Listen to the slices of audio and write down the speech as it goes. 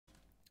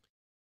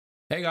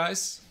Hey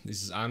guys,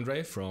 this is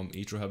Andre from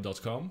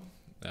Aetherhub.com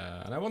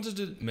and I wanted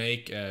to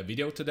make a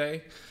video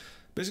today.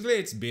 Basically,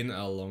 it's been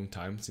a long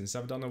time since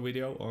I've done a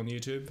video on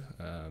YouTube.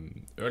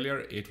 Earlier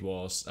it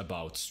was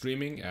about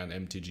streaming and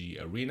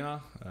MTG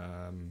Arena.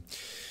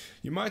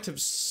 You might have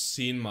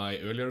seen my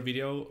earlier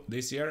video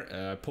this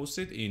year,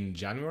 posted in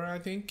January I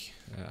think,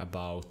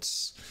 about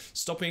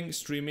stopping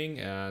streaming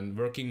and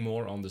working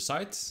more on the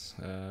site,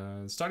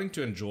 starting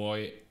to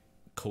enjoy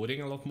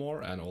coding a lot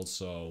more and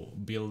also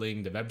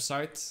building the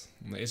website.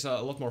 It's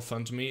a lot more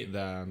fun to me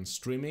than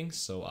streaming,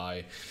 so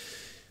I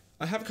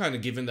have kind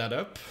of given that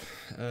up.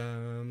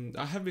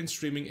 I have been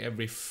streaming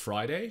every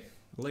Friday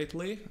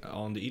lately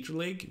on the Ether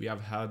League. We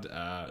have had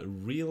a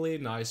really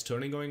nice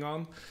tourney going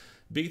on.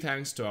 Big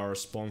thanks to our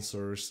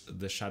sponsors,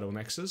 the Shadow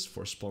Nexus,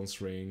 for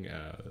sponsoring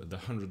the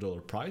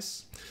 $100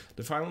 prize.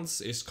 The finals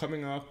is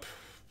coming up.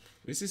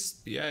 It's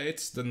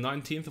the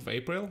 19th of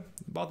April,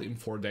 about in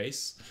 4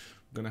 days.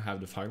 Gonna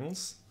have the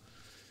finals.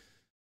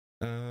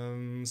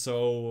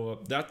 So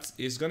that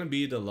is gonna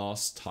be the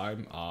last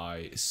time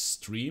I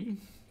stream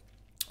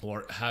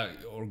or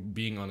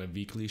being on a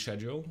weekly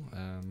schedule.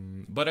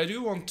 But I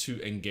do want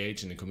to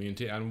engage in the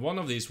community, and one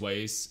of these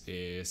ways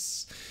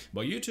is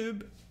by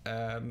YouTube.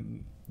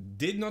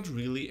 Did not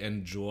really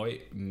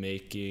enjoy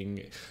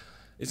making.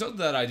 It's not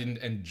that I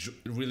didn't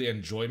really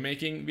enjoy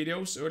making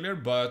videos earlier,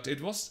 but it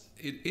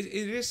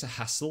is a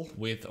hassle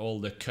with all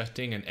the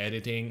cutting and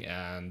editing,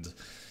 and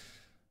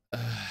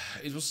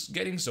it was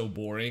getting so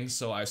boring,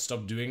 so I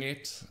stopped doing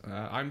it.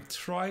 I'm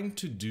trying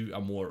to do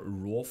a more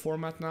raw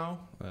format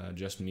now,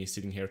 just me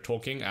sitting here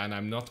talking, and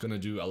I'm not gonna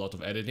do a lot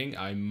of editing.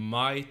 I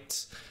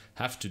might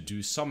have to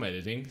do some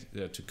editing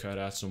to cut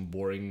out some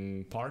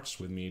boring parts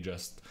with me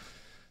just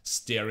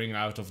staring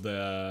out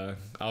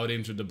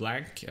into the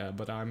blank,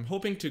 but I'm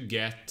hoping to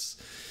get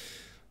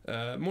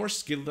more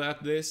skilled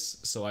at this,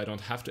 so I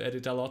don't have to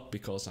edit a lot,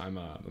 because I'm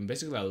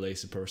basically a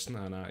lazy person,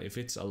 and if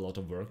it's a lot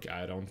of work,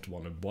 I don't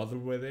want to bother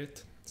with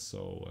it.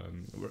 So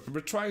we're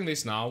trying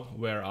this now,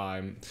 where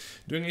I'm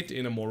doing it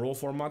in a more raw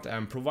format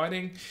and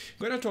providing.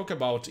 I'm going to talk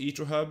about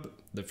Aetherhub,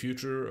 the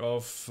future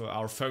of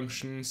our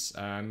functions,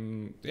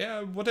 and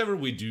yeah, whatever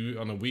we do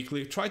on a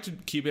weekly. Try to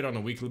keep it on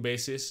a weekly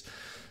basis.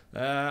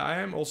 I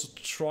am also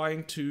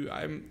trying to.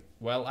 I'm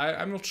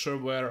not sure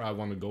where I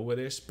want to go with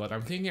this, but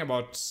I'm thinking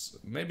about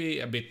maybe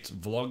a bit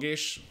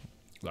vlogish,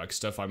 like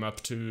stuff I'm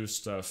up to,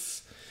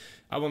 stuff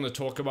I want to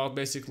talk about,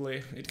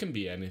 basically. It can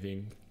be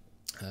anything.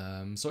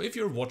 So if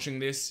you're watching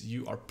this,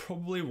 you are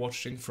probably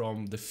watching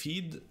from the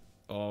feed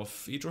of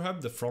Aetherhub,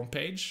 the front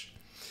page.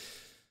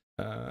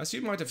 As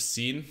you might have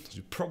seen,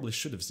 you probably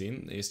should have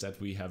seen, is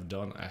that we have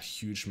done a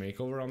huge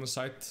makeover on the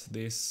site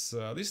this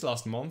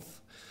last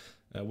month.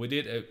 We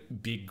did a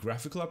big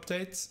graphical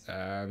update,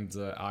 and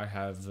I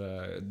have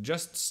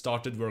just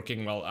started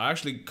working. Well, I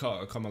actually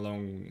come a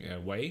long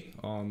way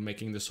on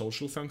making the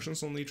social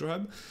functions on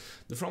Aetherhub.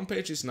 The front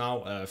page is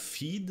now a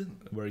feed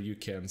where you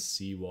can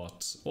see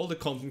what all the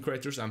content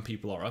creators and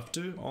people are up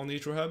to on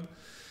Aetherhub.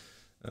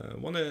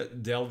 Want to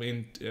delve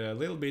in a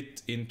little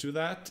bit into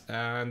that,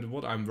 and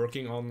what I'm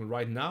working on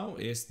right now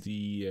is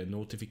the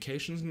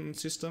notification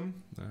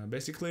system.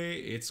 Basically,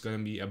 it's going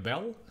to be a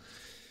bell.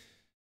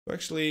 I've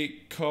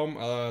actually come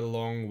a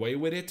long way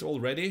with it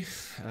already.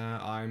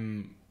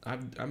 I'm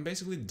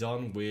basically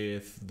done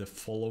with the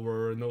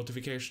follower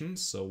notifications.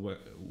 So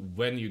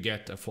when you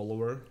get a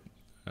follower,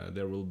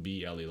 there will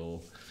be a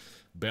little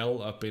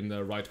bell up in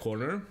the right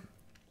corner.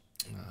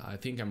 I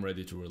think I'm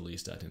ready to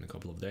release that in a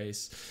couple of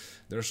days.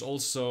 I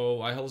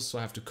also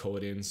have to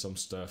code in some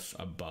stuff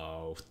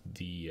about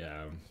the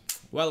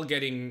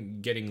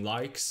getting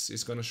likes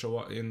is gonna show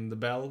up in the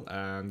bell,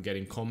 and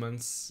getting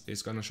comments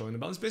is gonna show in the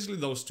bell. It's basically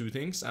those two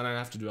things, and I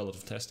have to do a lot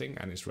of testing,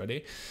 and it's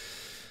ready.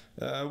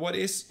 What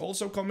is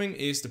also coming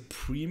is the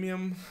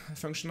premium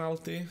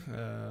functionality.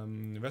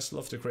 Vessel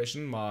of the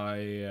Creation,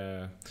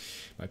 my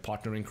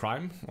partner in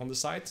crime on the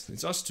site.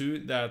 It's us two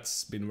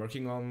that's been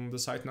working on the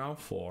site now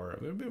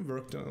we've been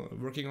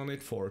working on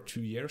it for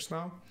 2 years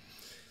now.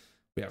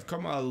 We have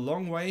come a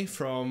long way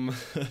from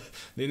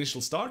the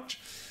initial start.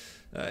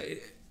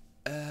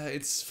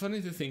 It's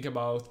funny to think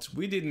about.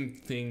 We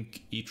didn't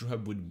think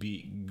Aetherhub would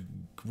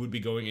be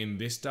going in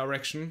this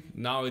direction.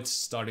 Now it's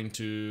starting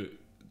to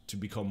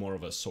become more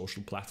of a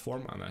social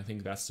platform, and I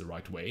think that's the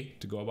right way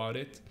to go about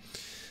it.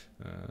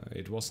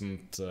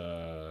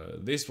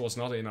 This was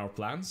not in our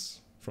plans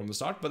from the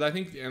start, but I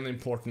think an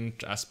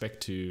important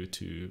aspect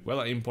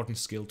an important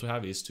skill to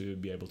have is to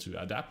be able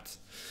to adapt,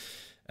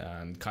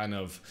 and kind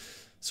of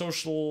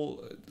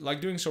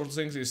doing social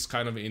things is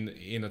kind of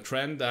in a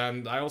trend,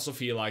 and I also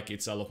feel like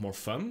it's a lot more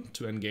fun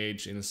to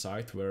engage in a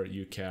site where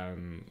you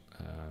can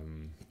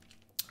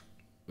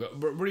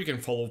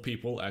follow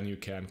people and you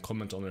can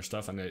comment on their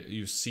stuff, and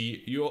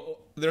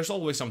there's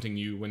always something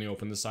new when you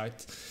open the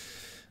site.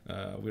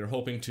 We're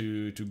hoping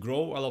to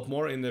grow a lot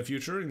more in the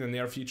future, in the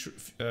near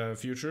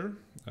future.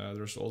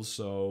 There's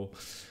also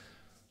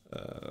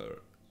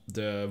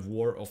the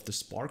War of the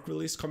Spark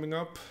release coming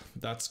up.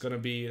 That's gonna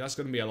be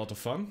a lot of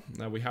fun.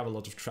 We have a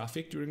lot of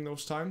traffic during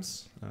those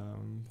times,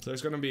 so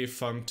it's gonna be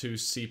fun to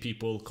see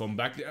people come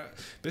back.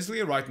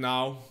 Basically, right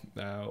now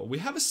we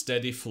have a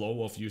steady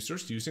flow of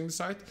users using the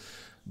site,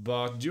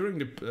 but during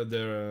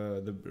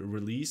the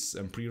release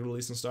and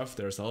pre-release and stuff,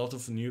 there's a lot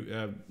of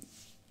new.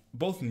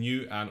 Both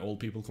new and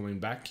old people coming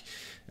back,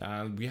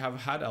 and we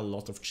have had a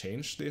lot of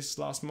change this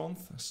last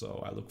month,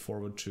 so I look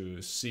forward to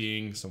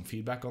seeing some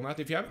feedback on that.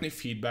 If you have any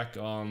feedback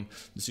on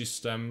the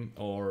system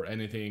or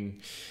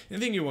anything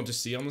you want to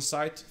see on the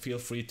site, feel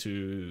free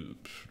to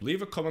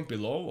leave a comment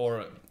below,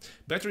 or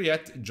better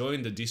yet,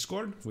 join the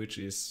Discord, which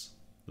is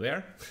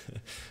there,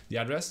 the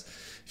address.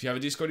 If you have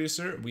a Discord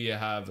user, we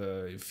have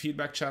a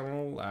feedback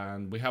channel,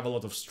 and we have a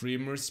lot of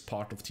streamers,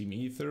 part of Team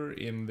Ether,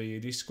 in the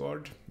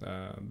Discord.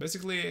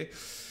 Basically,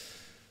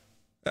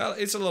 well,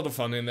 it's a lot of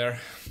fun in there.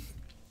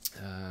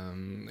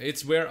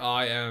 It's where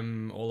I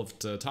am all of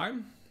the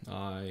time.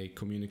 I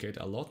communicate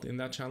a lot in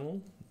that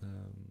channel.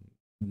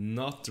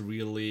 Not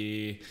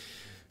really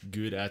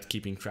good at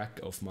keeping track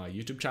of my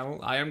YouTube channel.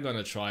 I am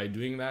gonna try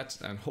doing that,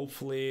 and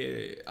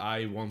hopefully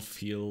I won't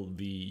feel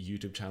the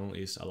YouTube channel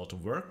is a lot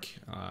of work,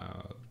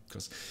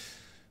 because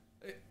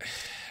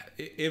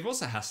it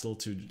was a hassle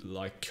to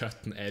like cut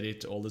and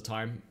edit all the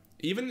time.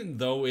 Even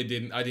though I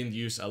didn't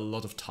use a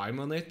lot of time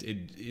on it,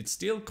 it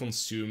still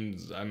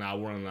consumed an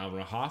hour and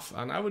a half,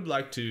 and I would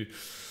like to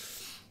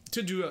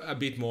do a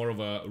bit more of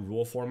a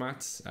raw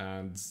format,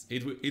 and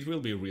it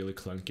will be really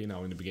clunky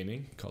now in the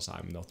beginning, because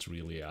I'm not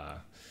really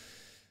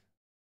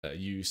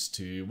used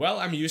to, well,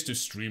 I'm used to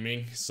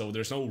streaming, so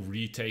there's no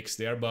retakes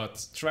there,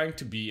 but trying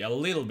to be a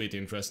little bit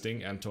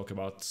interesting and talk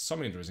about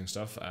some interesting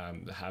stuff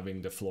and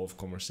having the flow of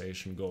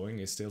conversation going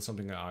is still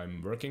something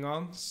I'm working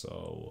on,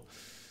 so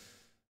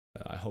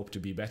I hope to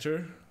be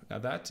better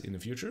at that in the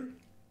future.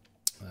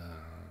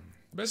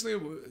 Basically,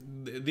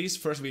 these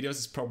first videos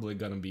is probably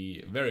gonna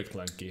be very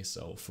clunky,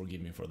 so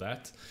forgive me for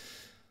that.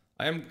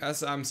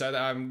 As I'm said,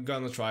 I'm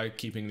gonna try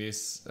keeping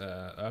this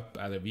up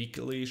at a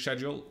weekly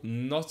schedule,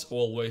 not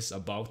always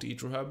about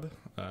Aetherhub.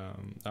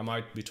 I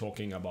might be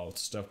talking about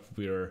stuff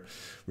we're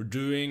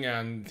doing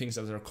and things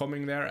that are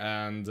coming there,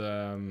 and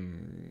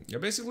yeah,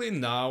 basically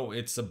now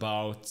it's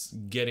about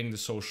getting the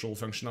social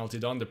functionality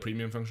done, the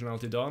premium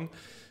functionality done,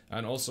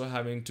 and also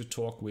having to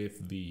talk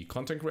with the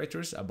content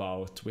creators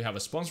about, we have a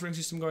sponsoring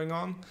system going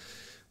on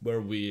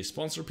where we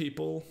sponsor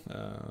people,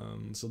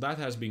 so that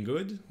has been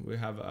good. We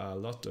have a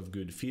lot of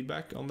good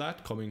feedback on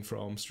that coming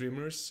from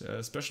streamers.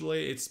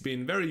 Especially it's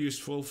been very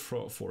useful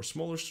for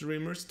smaller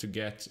streamers to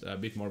get a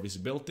bit more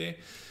visibility.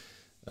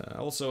 I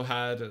also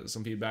had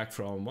some feedback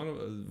from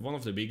one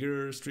of the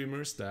bigger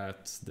streamers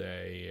that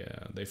they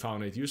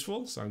found it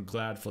useful, so I'm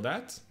glad for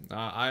that.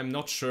 I'm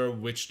not sure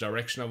which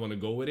direction I want to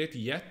go with it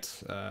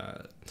yet.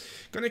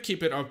 Gonna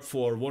keep it up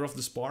for War of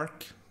the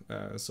Spark,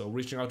 so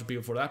reaching out to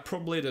people for that.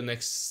 Probably the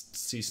next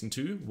season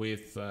 2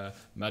 with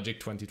Magic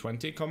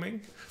 2020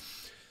 coming.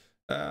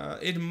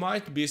 It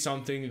might be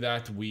something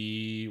that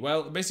we,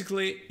 well,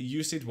 basically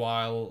use it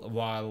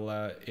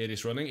while it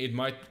is running. It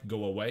might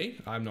go away.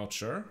 I'm not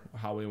sure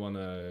how we want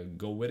to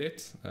go with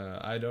it.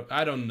 I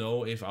don't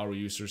know if our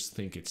users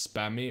think it's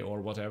spammy or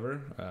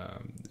whatever.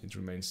 It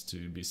remains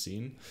to be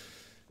seen.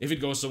 If it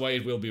goes away,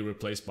 it will be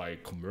replaced by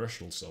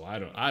commercials. So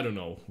I don't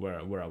know where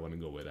I want to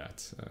go with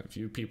that. If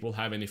you people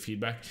have any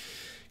feedback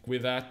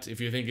with that,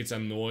 if you think it's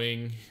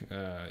annoying,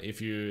 if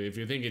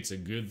you think it's a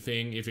good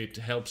thing, if it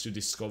helps you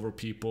discover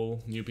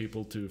people, new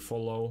people to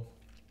follow,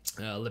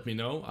 let me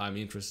know. I'm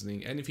interested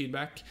in any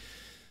feedback.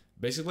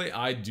 Basically,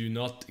 I do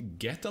not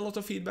get a lot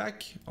of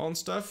feedback on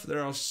stuff.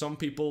 There are some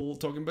people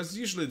talking, but it's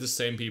usually the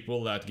same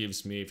people that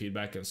gives me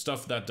feedback and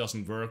stuff that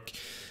doesn't work.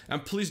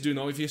 And please do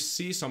know, if you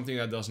see something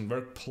that doesn't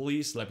work,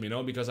 please let me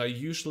know, because I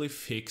usually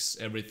fix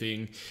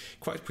everything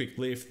quite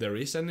quickly if there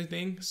is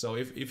anything. So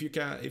if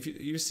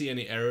you see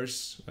any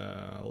errors,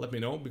 let me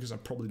know, because I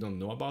probably don't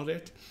know about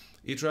it.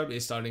 Aetherhub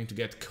is starting to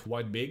get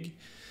quite big,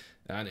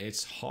 and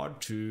it's hard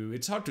to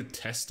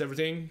test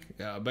everything.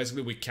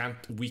 Basically, we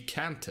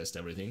can't test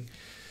everything.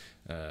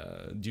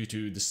 Due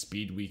to the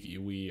speed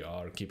we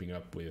are keeping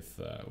up with.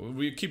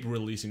 We keep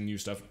releasing new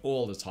stuff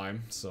all the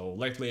time, so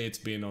lately it's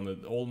been on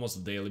almost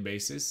a daily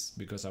basis,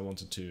 because I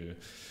wanted to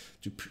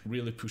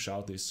really push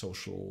out this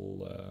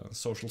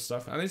social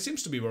stuff, and it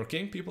seems to be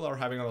working. People are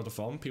having a lot of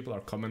fun, people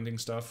are commenting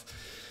stuff,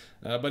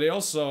 but it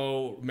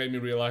also made me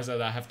realize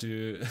that I have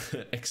to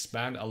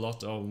expand a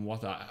lot on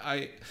what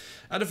I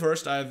at the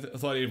first I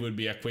thought it would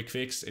be a quick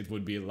fix, it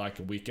would be like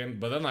a weekend,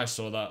 but then I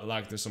saw that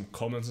like there's some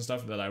comments and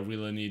stuff that I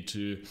really need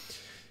to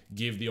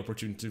give the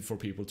opportunity for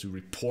people to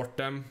report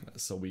them,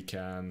 so we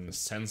can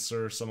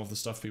censor some of the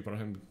stuff people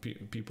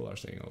are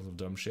saying a lot of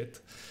dumb shit,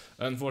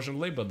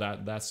 unfortunately, but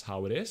that's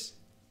how it is.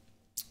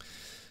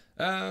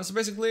 So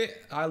basically,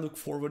 I look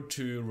forward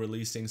to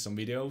releasing some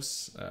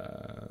videos,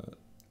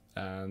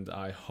 and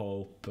I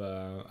hope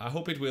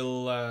it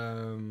will.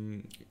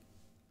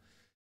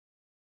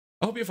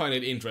 I hope you find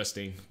it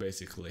interesting,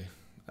 basically.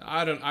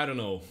 I don't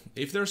know.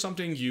 If there's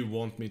something you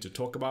want me to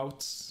talk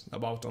about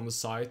on the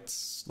site,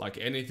 like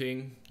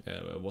anything,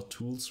 what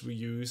tools we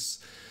use,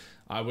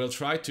 I will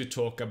try to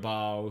talk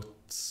about,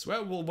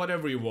 well,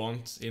 whatever you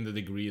want in the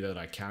degree that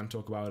I can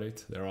talk about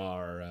it. There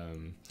are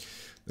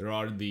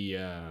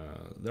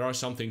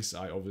some things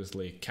I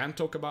obviously can't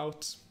talk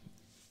about.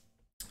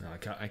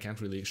 I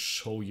can't really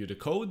show you the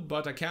code,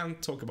 but I can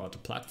talk about the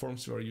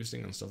platforms we are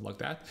using and stuff like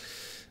that.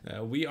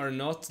 We are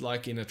not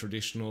like in a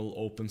traditional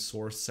open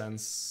source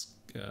sense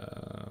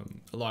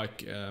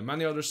like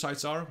many other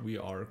sites are. We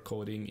are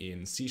coding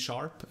in C#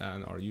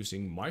 and are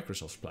using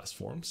Microsoft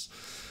platforms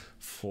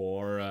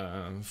for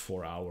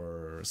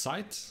our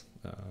site.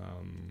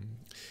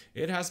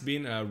 It has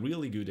been a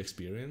really good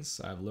experience.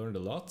 I've learned a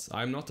lot.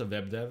 I'm not a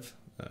web dev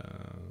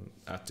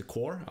at the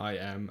core.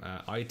 I'm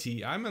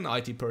an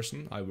IT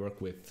person. I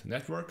work with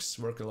networks,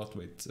 work a lot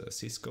with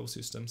Cisco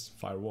systems,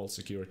 firewall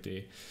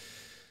security,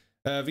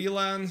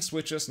 VLAN,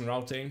 switches and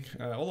routing,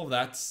 all of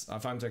that. I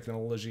find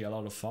technology a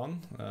lot of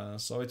fun.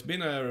 So it's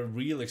been a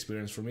real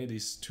experience for me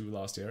these 2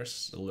 last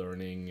years,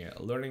 learning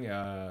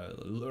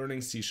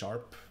C#,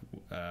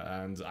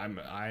 and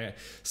I'm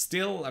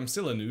still a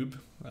noob,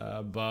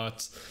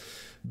 but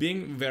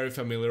being very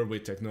familiar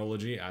with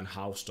technology and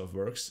how stuff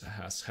works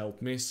has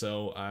helped me.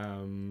 So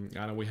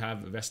and we have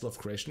Vessel of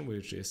Creation,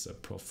 which is a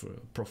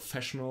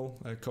professional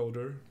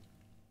coder.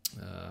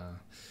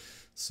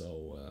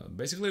 So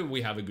basically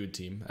we have a good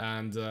team,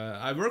 and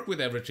I work with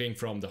everything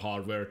from the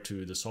hardware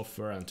to the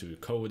software and to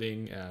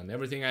coding and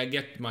everything. I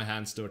get my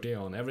hands dirty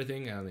on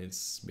everything, and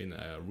it's been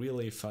a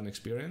really fun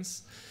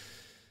experience.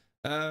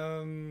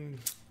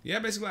 Yeah,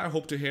 basically I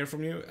hope to hear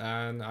from you,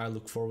 and I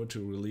look forward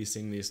to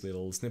releasing these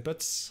little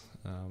snippets.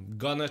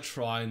 Gonna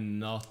try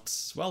not,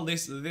 well,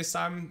 this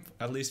time,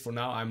 at least for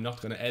now, I'm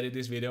not gonna edit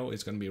this video.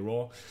 It's gonna be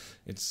raw.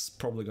 It's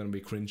probably gonna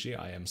be cringy.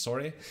 I am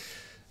sorry,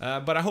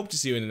 but I hope to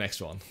see you in the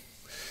next one.